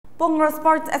Pongra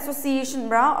Sports Association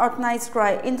bra organized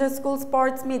cry Inter-School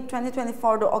Sports Meet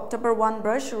 2024 do October 1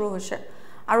 bra shuru hoshe.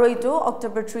 Aro ito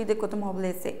October 3 de kutum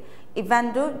hoble se.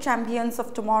 Event do Champions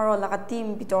of Tomorrow laga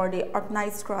team bitor de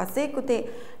organized cry se kute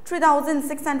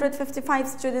 3,655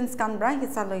 students kan bra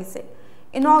hissa loi se.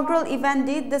 Inaugural event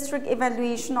de District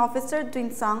Evaluation Officer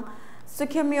Tuinsang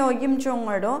Sukhemyo Yimchong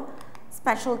do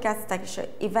special guest takishe.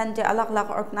 Event de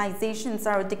alag-alag organizations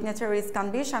or dignitaries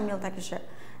kan bi shamil takishe.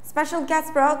 Special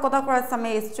guest bra Kodakura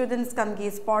Same students kan gi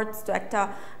sports to acta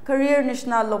career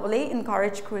national lobole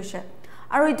encourage krishe.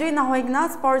 Aro dui na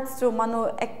hoigna sports to manu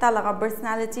ekta laga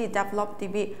personality develop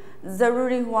TV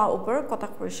zaruri hua upar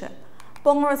Kodakrishe.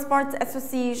 Pongra Sports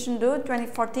Association do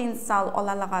 2014 sal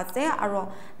ola laga se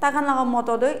aro tagan laga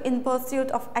motto do in pursuit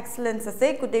of excellence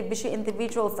se kude bishi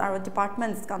individuals aro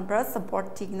departments kan bra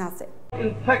support tigna se.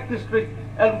 In Tech District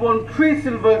and won 3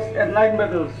 silvers and 9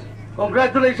 medals.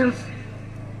 Congratulations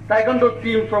Taekwondo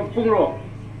team from Pungro.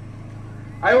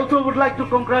 I also would like to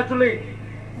congratulate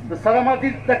the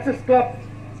Saramati Texas Club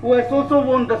who has also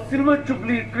won the Silver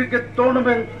Jubilee Cricket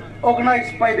Tournament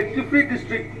organized by the Kiphire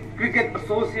District Cricket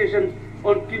Association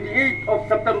on 28th of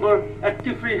September at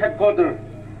Kiphire headquarters.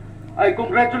 I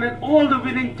congratulate all the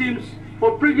winning teams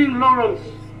for bringing laurels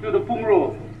to the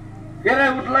Pungro. Here I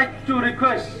would like to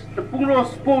request the Pungro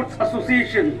Sports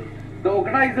Association, the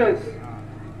organizers,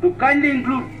 to kindly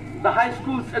include the high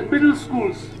schools and middle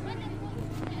schools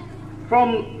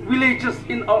from villages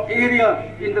in our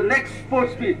area in the next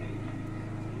sports meet.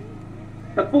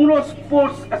 The Pungro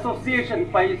Sports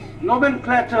Association, by its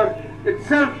nomenclature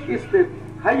itself, is the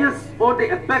highest or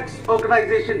the apex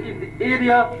organization in the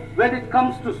area when it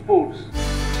comes to sports.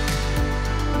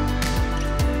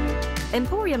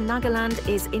 Emporium Nagaland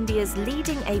is India's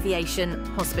leading aviation,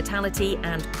 hospitality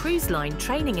and cruise line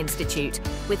training institute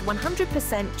with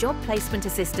 100% job placement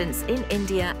assistance in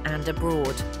India and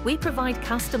abroad. We provide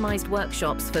customized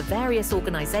workshops for various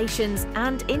organizations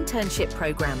and internship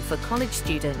program for college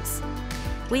students.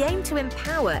 We aim to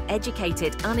empower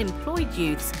educated, unemployed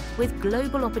youths with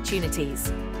global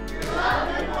opportunities.